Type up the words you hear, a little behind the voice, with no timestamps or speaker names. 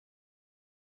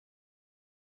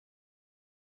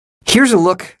Here's a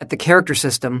look at the character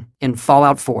system in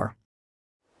Fallout 4.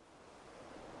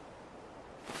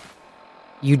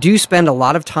 You do spend a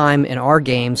lot of time in our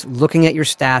games looking at your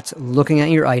stats, looking at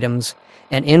your items,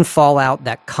 and in Fallout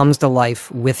that comes to life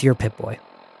with your Pip-Boy.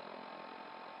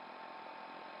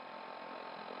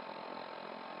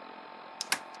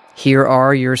 Here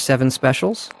are your 7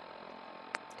 specials,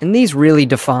 and these really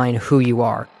define who you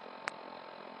are.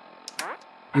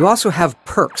 You also have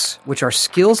perks, which are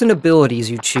skills and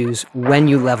abilities you choose when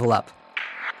you level up.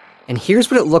 And here's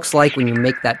what it looks like when you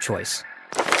make that choice.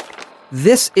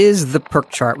 This is the perk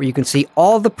chart where you can see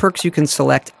all the perks you can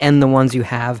select and the ones you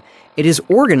have. It is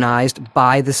organized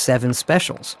by the 7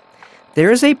 specials.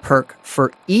 There is a perk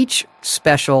for each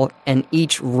special and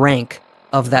each rank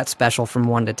of that special from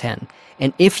 1 to 10.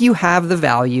 And if you have the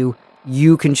value,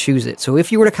 you can choose it. So if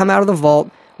you were to come out of the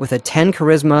vault with a 10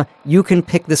 charisma, you can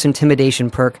pick this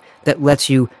intimidation perk that lets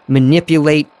you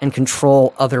manipulate and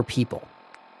control other people.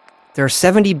 There are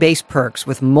 70 base perks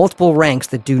with multiple ranks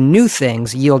that do new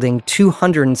things, yielding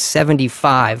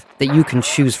 275 that you can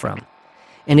choose from.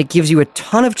 And it gives you a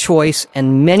ton of choice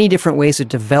and many different ways to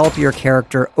develop your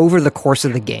character over the course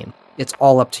of the game. It's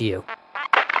all up to you.